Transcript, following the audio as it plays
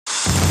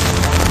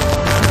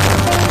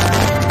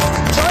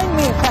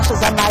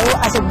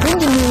as I bring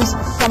the news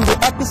from the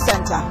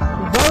epicenter,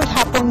 where it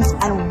happens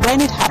and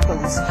when it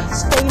happens,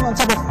 staying on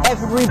top of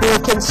every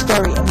breaking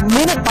story,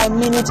 minute by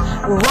minute,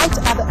 right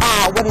at the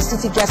hour when the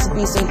city gets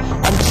busy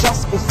and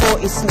just before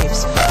it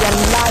sleeps. We are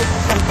live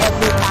from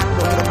every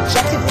angle with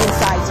objective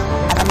insight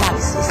and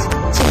analysis.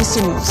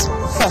 TVC News,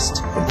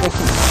 first the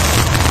breaking news.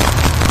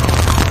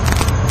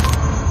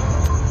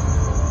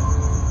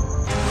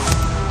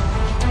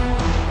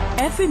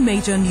 Every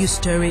major news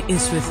story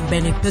is with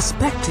many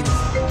perspectives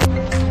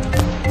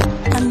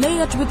and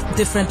layered with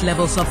different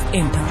levels of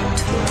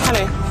impact.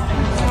 Honey,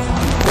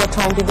 what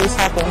time did this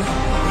happen?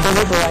 The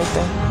river right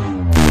there.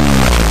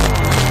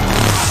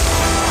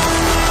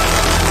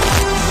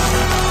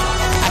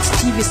 At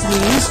TVC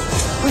News,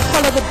 we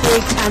follow the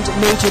big and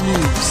major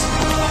news,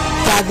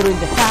 gathering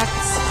the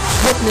facts,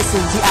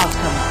 witnessing the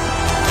outcome.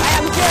 I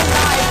am here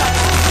live.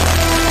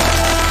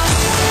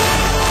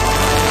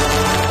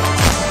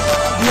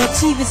 Your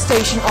TV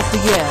station of the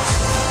year,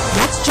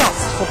 not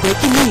just for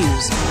breaking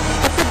news,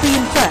 but for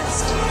being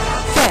first,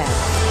 fair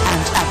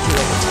and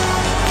accurate.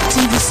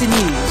 TVC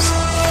News,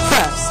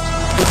 first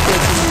with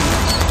breaking news.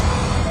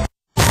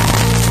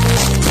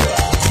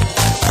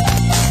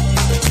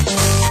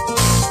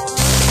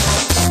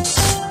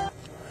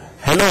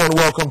 Hello and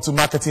welcome to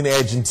Marketing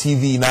Edge in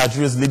TV,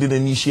 Nigeria's leading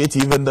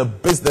initiative in the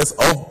business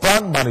of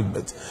brand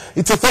management.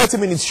 It's a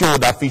 30-minute show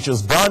that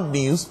features brand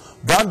news,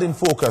 brand in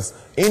focus,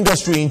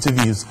 industry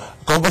interviews,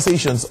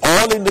 conversations,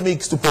 all in the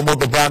mix to promote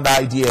the brand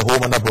idea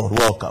home and abroad.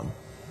 Welcome.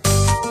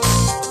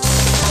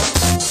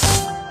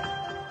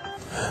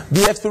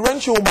 The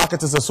Experiential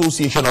Marketers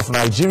Association of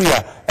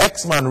Nigeria,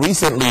 EXMAN,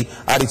 recently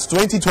at its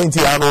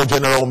 2020 annual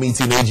general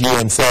meeting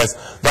AGM says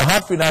the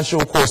hard financial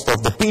cost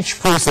of the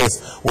pitch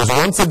process was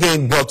once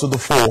again brought to the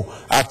fore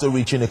after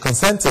reaching a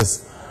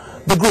consensus.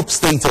 The group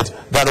stated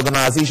that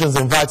organizations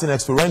inviting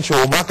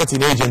experiential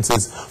marketing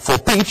agencies for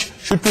pitch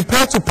should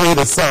prepare to pay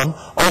the sum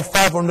of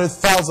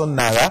 500,000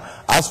 naira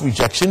as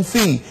rejection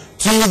fee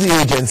to the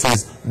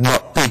agencies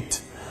not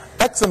picked.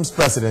 EXM's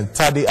president,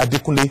 Tade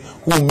Adekunle,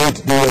 who made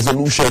the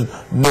resolution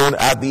known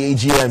at the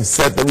AGM,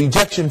 said the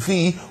rejection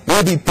fee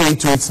will be paid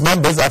to its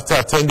members after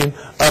attending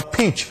a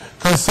pitch,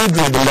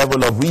 considering the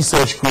level of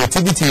research,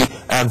 creativity,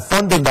 and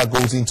funding that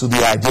goes into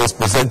the ideas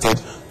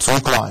presented to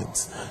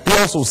clients. He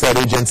also said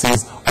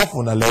agencies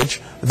often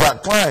allege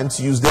that clients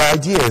use their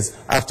ideas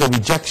after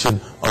rejection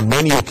on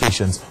many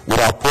occasions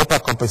without proper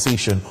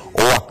compensation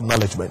or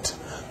acknowledgement.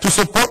 To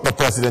support the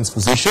president's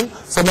position,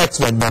 some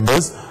EXMAN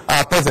members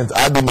present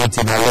at the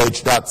meeting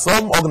alleged that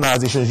some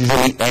organizations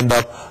usually end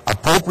up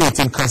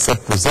appropriating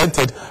concept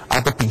presented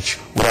at the pitch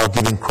without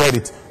giving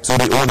credit to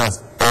the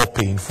owners or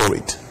paying for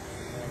it.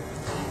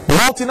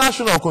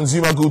 Multinational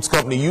consumer goods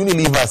company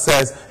Unilever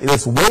says it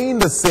is weighing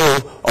the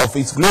sale of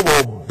its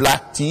global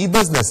black tea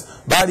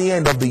business by the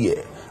end of the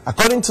year.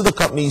 According to the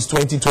company's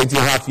 2020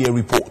 half-year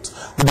report,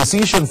 the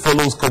decision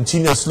follows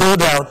continuous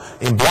slowdown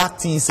in black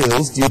tea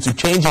sales due to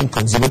changing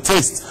consumer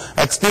tastes,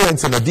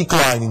 experiencing a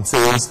decline in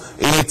sales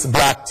in its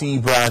black tea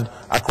brand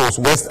across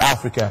West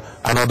Africa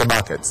and other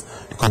markets.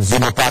 The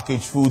consumer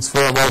packaged foods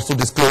firm also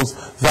disclosed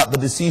that the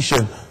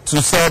decision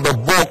to sell the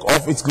bulk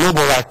of its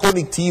global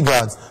iconic tea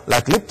brands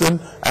like Lipton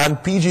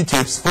and PG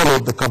Tips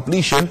followed the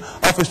completion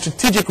of a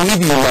strategic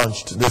review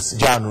launched this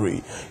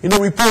January. In a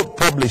report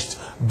published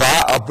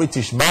by a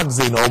British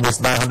magazine,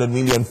 almost 900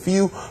 million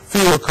fewer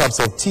cups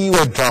of tea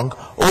were drunk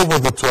over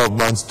the 12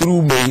 months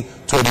through May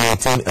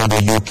 2018 in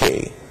the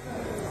UK.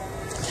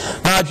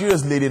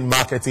 Nigeria's leading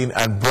marketing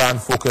and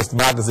brand-focused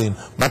magazine,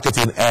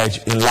 Marketing Edge,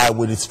 in line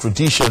with its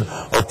tradition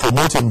of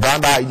promoting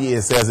brand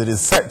ideas, says it is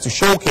set to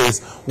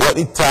showcase what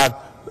it tagged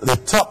the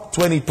top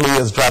 20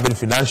 players driving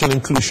financial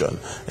inclusion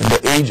in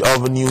the age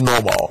of a new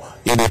normal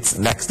in its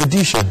next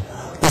edition.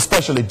 The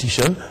special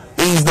edition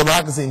is the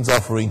magazine's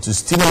offering to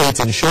stimulate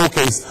and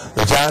showcase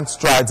the giant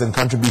strides and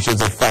contributions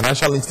of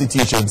financial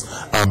institutions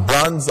and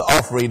brands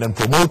offering and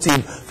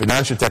promoting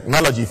financial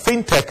technology,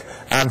 fintech,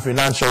 and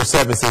financial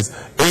services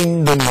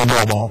in the new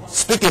normal.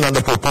 Speaking on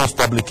the proposed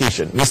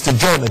publication, Mr.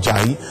 John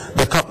Ajayi,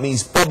 the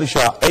company's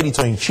publisher,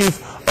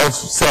 editor-in-chief,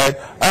 also said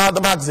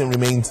the magazine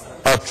remains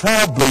a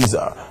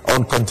trailblazer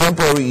on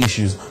contemporary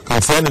issues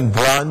concerning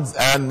brands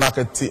and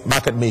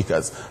market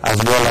makers,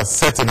 as well as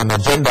setting an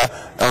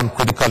agenda on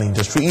critical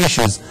industry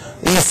issues.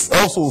 He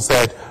also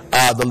said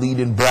the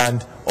leading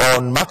brand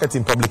on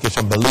marketing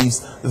publication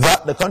believes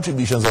that the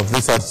contributions of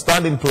these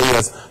outstanding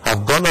players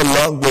have gone a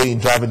long way in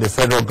driving the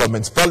federal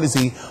government's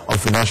policy on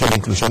financial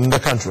inclusion in the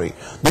country.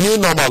 The new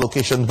normal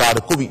occasioned by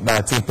the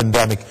COVID-19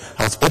 pandemic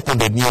has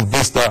opened a new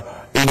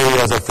vista in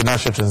areas of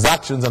financial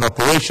transactions and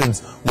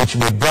operations, which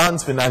made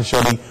brands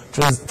financial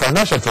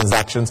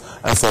transactions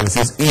and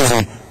services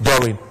easy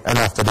during and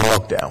after the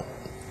lockdown.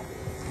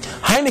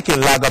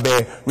 Heineken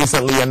Lagerbeer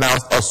recently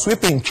announced a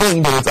sweeping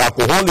change in its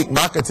alcoholic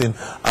marketing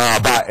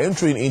by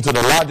entering into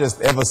the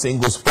largest ever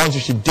single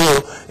sponsorship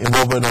deal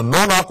involving a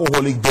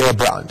non-alcoholic beer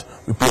brand,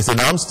 replacing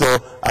Amstel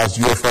as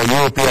UEFA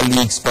European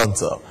League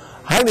sponsor.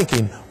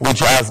 Heineken, which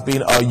has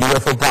been a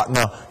UEFA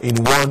partner in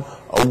one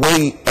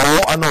way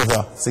or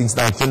another since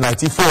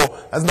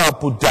 1994, has now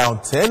put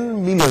down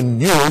 10 million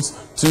euros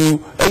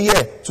to a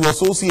year to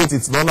associate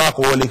its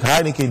non-alcoholic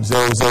Heineken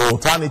 0.0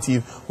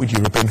 alternative with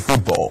European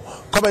football.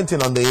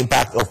 Commenting on the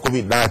impact of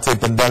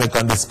COVID-19 pandemic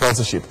on the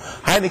sponsorship,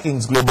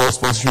 Heineken's global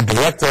sponsorship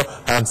director,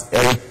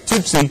 Hans-Erik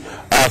Tüpsi,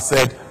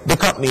 said the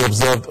company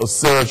observed a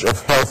surge of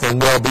health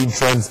and well-being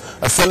trends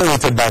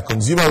accelerated by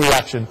consumer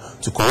reaction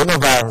to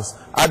coronavirus,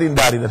 adding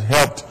that it had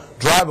helped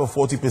drive a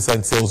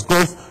 40% sales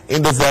growth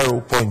in the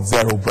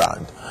 0.0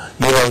 brand.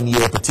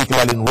 Year-on-year,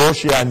 particularly in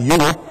Russia and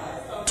Europe,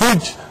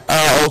 Twitch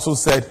also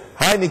said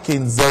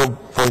Heineken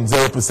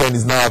 0.0%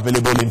 is now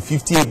available in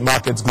 58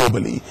 markets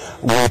globally,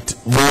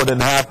 with more than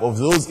half of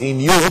those in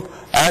Europe,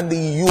 and the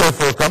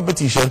UEFA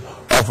competition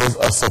offers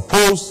a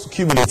supposed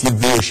cumulative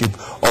viewership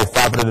of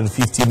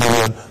 550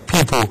 million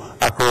people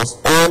across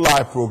all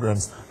live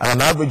programs and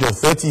an average of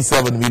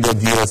 37 million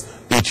viewers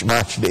each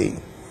match day.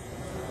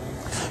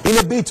 In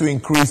a bid to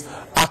increase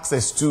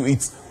access to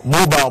its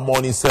mobile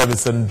money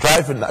service and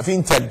drive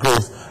fintech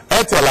growth,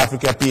 Airtel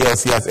Africa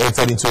PLC has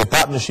entered into a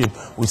partnership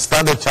with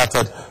Standard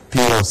Chartered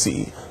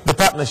PLC. The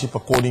partnership,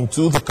 according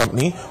to the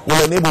company,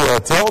 will enable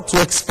Airtel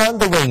to expand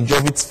the range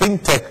of its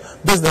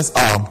fintech business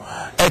arm,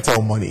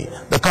 Airtel Money.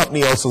 The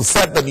company also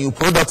said the new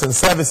products and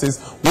services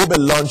will be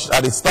launched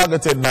at its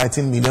targeted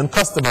 19 million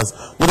customers,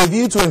 with a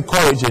view to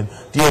encouraging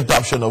the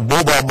adoption of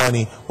mobile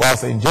money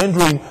whilst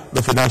engendering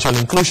the financial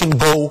inclusion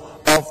goal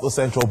of the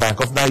Central Bank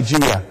of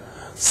Nigeria.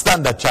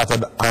 Standard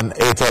Chartered and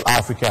Airtel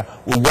Africa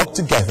will work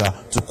together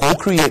to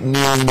co-create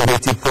new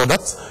innovative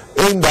products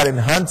aimed at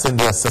enhancing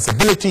the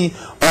accessibility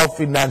of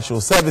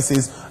financial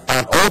services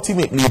and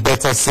ultimately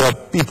better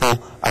serve people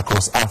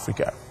across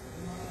Africa.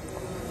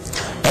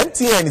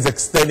 MTN is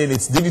extending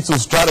its digital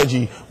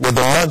strategy with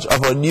the launch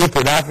of a new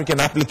Pan-African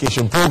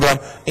application program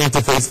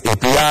interface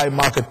API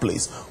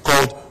marketplace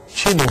called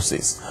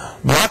Chinosis,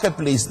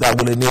 marketplace that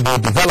will enable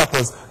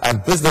developers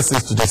and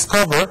businesses to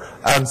discover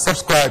and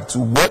subscribe to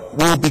what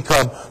will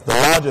become the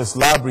largest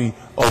library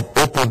of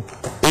open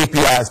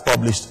APIs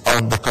published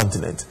on the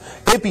continent.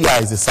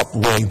 API is a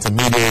software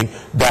intermediary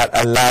that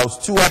allows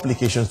two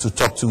applications to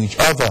talk to each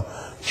other.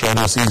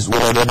 Chinosis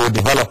will enable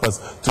developers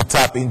to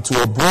tap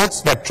into a broad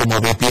spectrum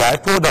of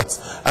API products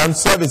and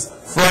service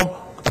from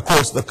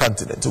across the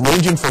continent,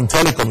 ranging from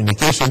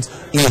telecommunications,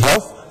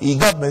 e-health,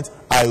 e-government,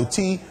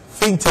 IoT,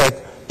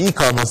 fintech,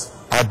 e-commerce,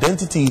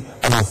 identity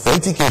and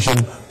authentication,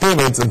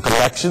 payments and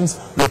collections,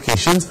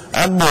 locations,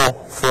 and more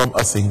from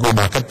a single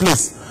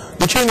marketplace.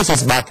 The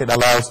Chinosis market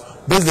allows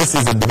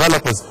businesses and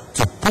developers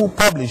to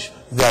publish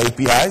their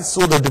APIs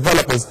so that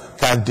developers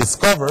can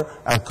discover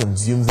and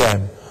consume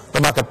them.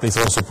 The marketplace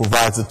also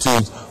provides the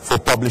tools for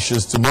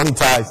publishers to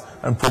monetize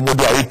and promote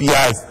their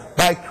APIs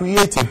by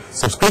creating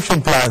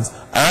subscription plans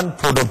and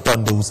product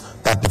bundles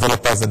that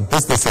developers and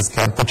businesses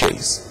can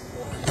purchase.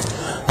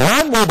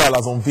 Land Mobile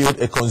has unveiled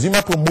a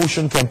consumer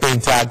promotion campaign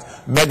tagged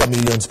Mega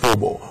Millions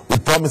Promo,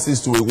 with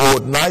promises to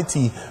reward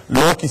 90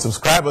 lucky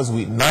subscribers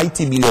with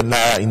 90 million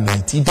naira in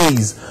 90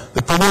 days.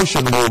 The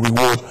promotion will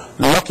reward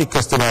lucky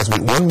customers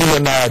with 1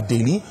 million naira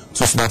daily,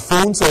 2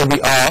 smartphones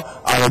every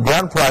hour, and a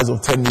grand prize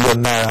of 10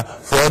 million naira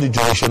for the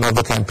duration of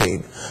the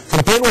campaign. The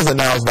campaign was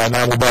announced by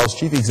Land Mobile's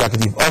Chief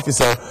Executive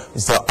Officer,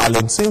 Mr.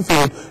 Alan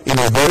Sinfield, in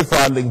a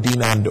verified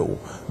LinkedIn handle.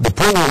 The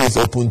promo is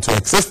open to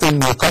existing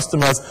new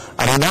customers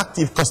and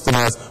inactive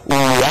customers who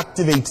will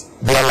reactivate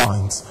their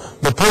lines.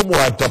 The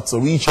promo adopts a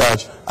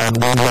recharge and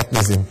win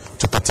mechanism.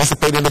 To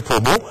participate in the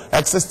promo,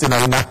 existing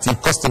and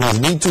inactive customers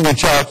need to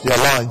recharge their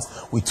lines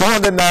with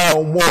 200 naira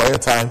or more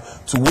airtime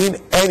to win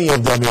any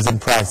of the amazing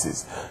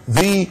prizes.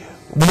 The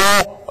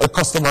more a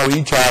customer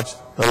recharge,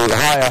 the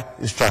higher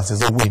his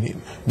chances of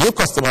winning. New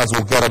customers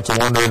will get up to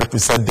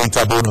 100%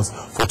 data bonus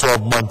for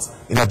 12 months,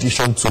 in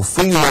addition to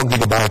free 1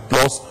 GB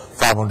plus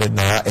 500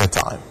 naira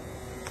airtime.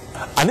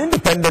 An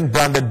independent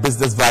branded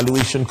business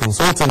valuation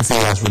consultancy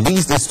has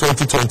released its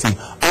 2020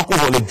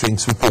 alcoholic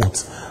drinks report.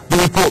 The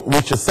report,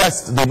 which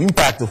assessed the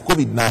impact of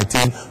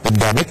COVID-19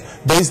 pandemic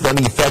based on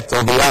the effect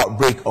of the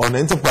outbreak on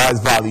enterprise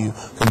value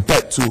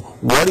compared to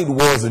what it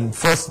was in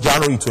 1st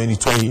January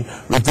 2020,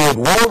 revealed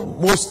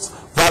one most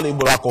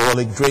valuable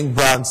alcoholic drink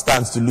brand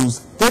stands to lose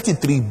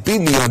 $33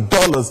 billion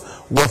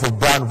worth of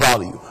brand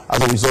value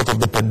as a result of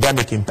the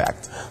pandemic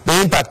impact.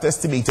 The impact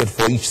estimated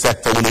for each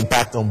sector will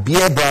impact on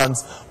beer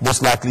brands,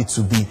 most likely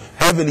to be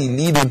heavily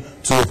leading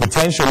to a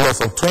potential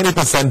loss of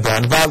 20%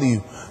 brand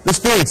value. The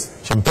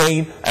spirits,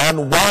 champagne,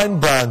 and wine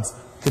brands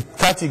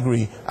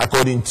category,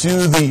 according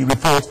to the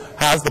report,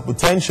 has the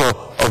potential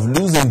of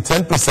losing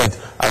 10%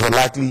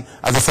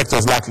 as the sector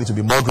is likely to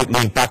be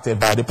moderately impacted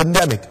by the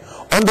pandemic.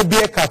 On the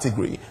beer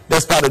category,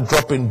 despite a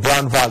drop in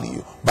brand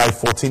value by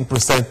 14%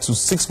 to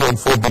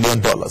 $6.4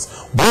 billion,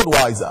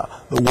 Budweiser,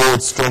 the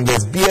world's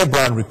strongest beer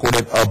brand,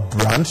 recorded a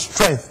brand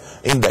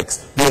strength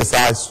index,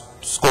 BSI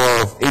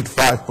score of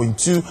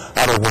 85.2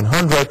 out of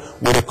 100,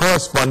 with a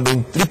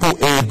corresponding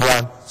AAA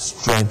brand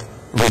strength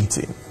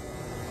rating.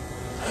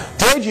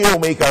 Diageo,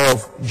 maker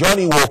of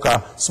Johnny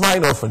Walker,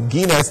 Smirnoff and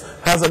Guinness,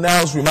 has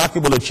announced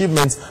remarkable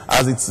achievements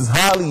as its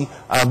highly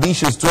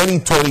ambitious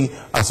 2020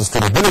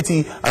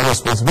 sustainability and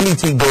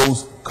responsibility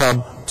goals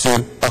come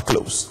to a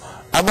close.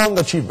 Among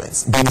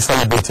achievements being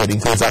celebrated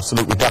includes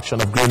absolute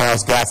reduction of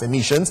greenhouse gas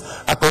emissions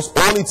across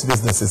all its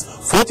businesses,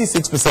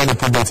 46%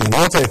 improvement in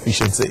water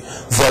efficiency,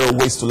 zero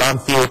waste to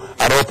landfill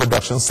at all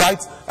production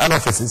sites and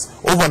offices,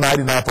 over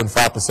 99.5%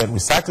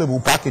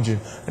 recyclable packaging,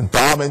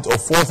 empowerment of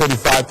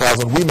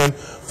 435,000 women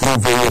through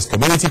various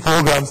community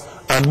programs,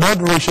 and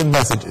moderation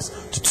messages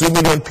to 2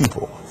 million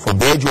people from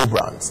Diageo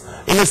brands.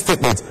 In a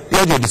statement,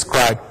 Diageo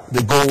described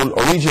the goal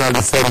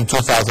originally set in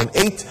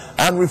 2008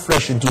 and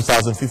refreshed in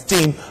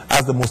 2015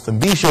 as the most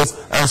ambitious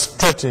and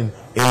stretching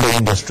in the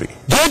industry.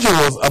 Diageo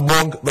was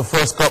among the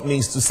first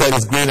companies to set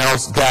its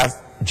greenhouse gas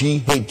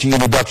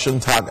GHG reduction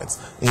targets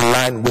in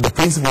line with the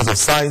principles of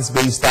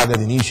Science-Based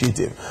Target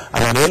Initiative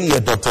and an early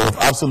adopter of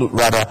absolute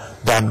rather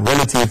than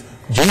relative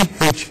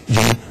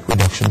GHG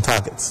reduction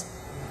targets.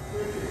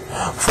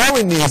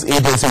 Foreign news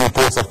agency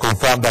reports have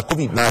confirmed that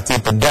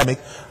COVID-19 pandemic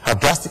have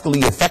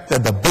drastically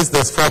affected the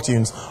business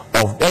fortunes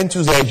of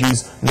Dentsu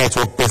Aegis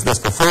network business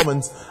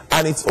performance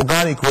and its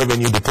organic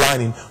revenue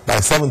declining by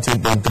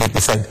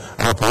 17.3%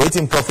 and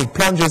operating profit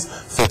plunges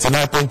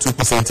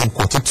 39.2% in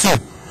Q2.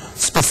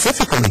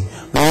 Specifically,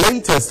 the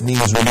latest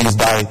news released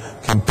by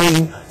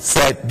Campaign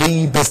said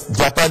the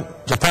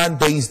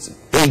Japan-based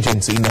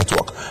agency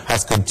network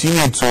has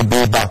continued to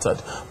be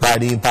battered by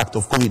the impact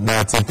of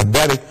COVID-19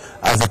 pandemic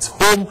as its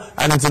home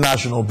and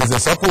international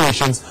business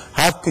operations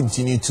have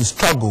continued to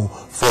struggle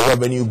for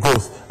revenue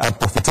growth and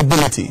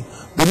profitability.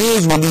 The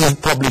news release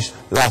published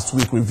last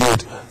week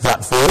revealed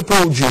that for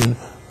April-June,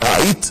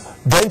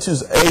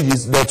 Dentsu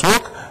Aegis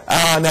network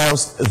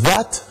announced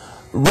that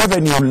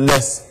revenue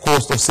less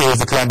cost of sales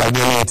declined by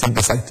nearly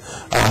 18%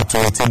 to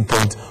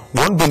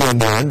 18.1 billion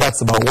yen.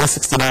 That's about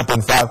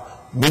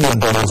 $169.5 million,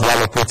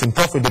 while operating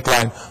profit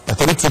declined by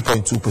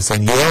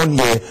 32.2%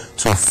 year-on-year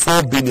to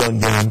 4 billion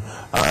yen.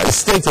 It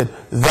stated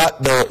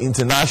that the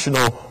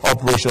international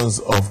operations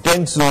of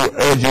Dentsu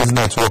Aegis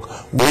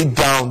network weighed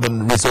down the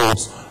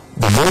results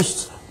the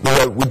most,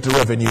 with the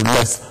revenue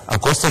less and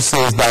cost of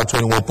sales down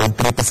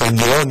 21.3%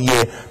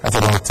 year-on-year at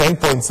about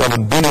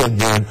 10.7 billion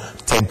yen,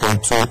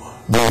 $10.2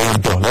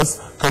 million,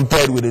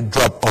 compared with a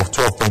drop of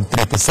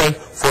 12.3%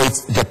 for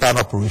its Japan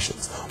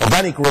operations.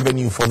 Organic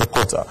revenue for the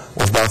quarter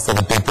was down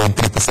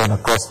 17.3%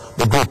 across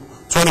the group,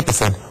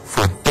 20%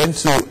 for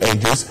Dentsu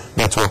Aegis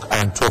network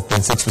and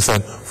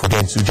 12.6% for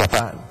Dentsu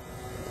Japan.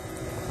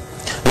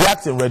 The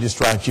acting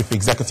registrar and chief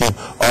executive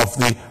of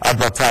the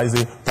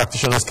Advertising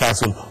Practitioners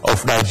Council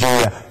of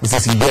Nigeria,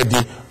 Mrs.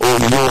 Yedi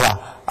Oyora,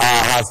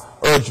 has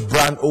urged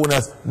brand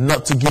owners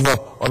not to give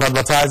up on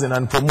advertising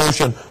and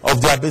promotion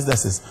of their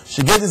businesses.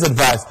 She gave this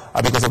advice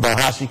because of the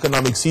harsh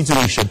economic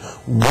situation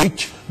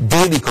which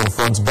daily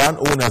confronts brand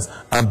owners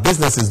and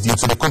businesses due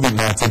to the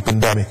COVID-19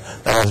 pandemic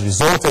that has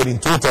resulted in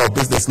total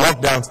business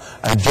lockdowns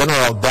and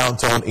general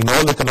downturn in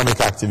all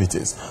economic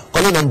activities.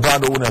 Calling on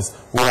brand owners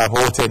who have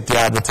halted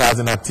their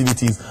advertising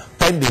activities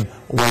pending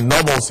when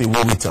normalcy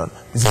will return.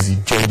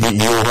 Mrs. J.D.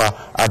 Iora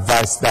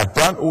advised that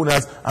brand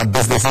owners and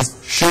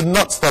businesses should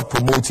not stop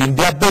promoting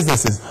their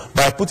businesses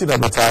by putting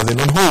advertising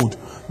on hold.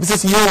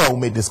 Mrs. Iora, who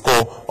made this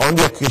call on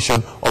the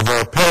occasion of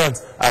her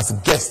appearance as a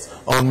guest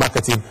on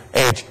Marketing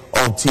Edge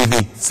on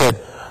TV, said,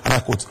 and I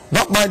quote,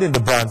 "Not minding the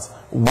brands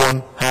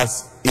one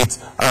has,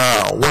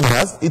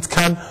 it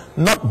can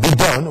not be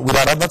done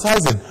without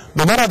advertising.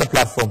 No matter the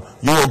platform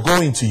you are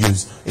going to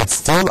use, it's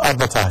still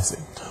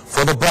advertising.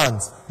 For the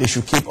brands, they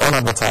should keep on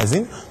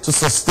advertising to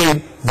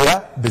sustain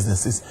their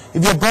businesses.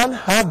 If your brand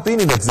have been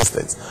in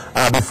existence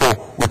before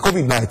with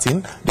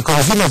COVID-19, the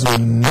consumers will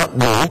not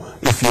know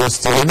if you're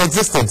still in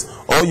existence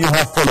or you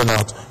have fallen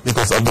out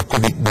because of the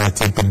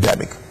COVID-19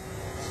 pandemic."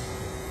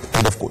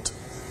 End of quote.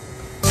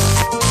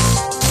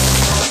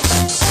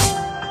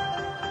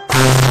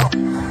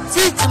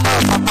 See you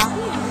tomorrow, Papa.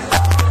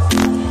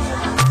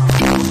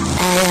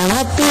 I am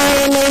happy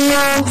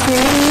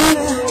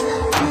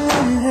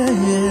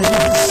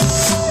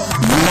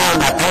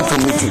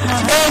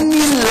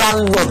any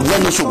landlord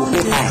when you should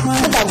pay fine.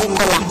 What are we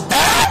calling?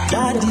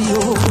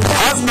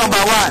 House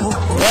number 1.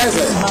 Yes,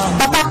 sir.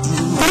 Papa,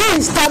 can I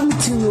install it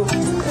to you?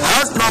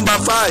 House number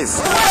 5.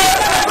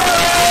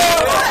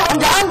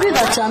 I'm angry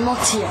that you are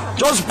not here.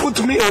 Just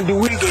put me on the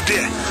window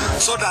there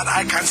so that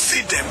I can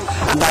see them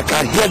and I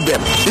can hear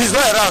them. He's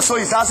not around, so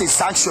it has a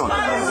sanction.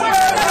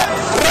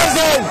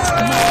 Present!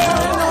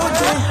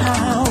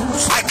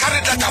 I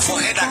carry data for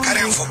head, I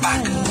carry him for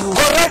back.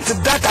 Correct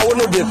data will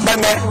not be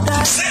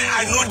permanent. Say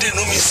I know they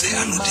know me, say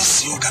I know they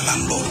see your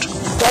landlord.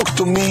 Talk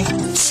to me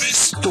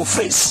face to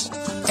face.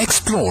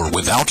 Explore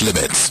without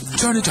limits.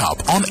 Turn it up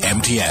on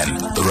MTN,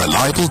 the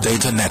reliable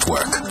data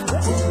network.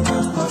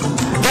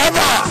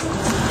 Never!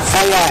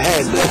 Fire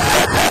ahead.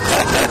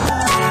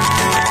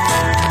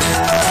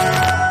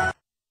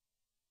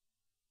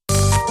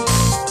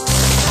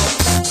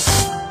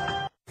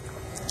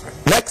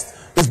 Next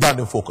is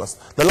branding focus.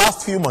 The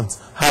last few months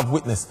have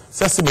witnessed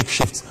seismic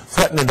shifts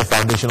threatening the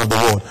foundation of the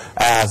world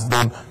as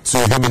done to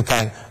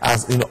humankind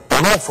as on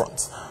all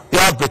fronts. The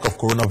outbreak of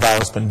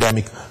coronavirus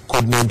pandemic,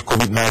 codenamed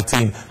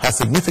COVID-19, has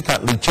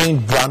significantly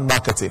changed brand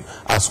marketing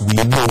as we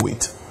know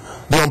it.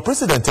 The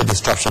unprecedented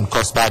disruption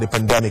caused by the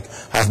pandemic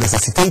has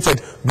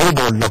necessitated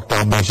global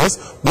lockdown measures,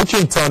 which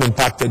in turn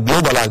impacted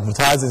global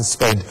advertising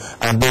spend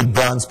and made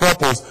brands'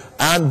 purpose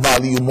and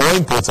value more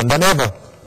important than ever.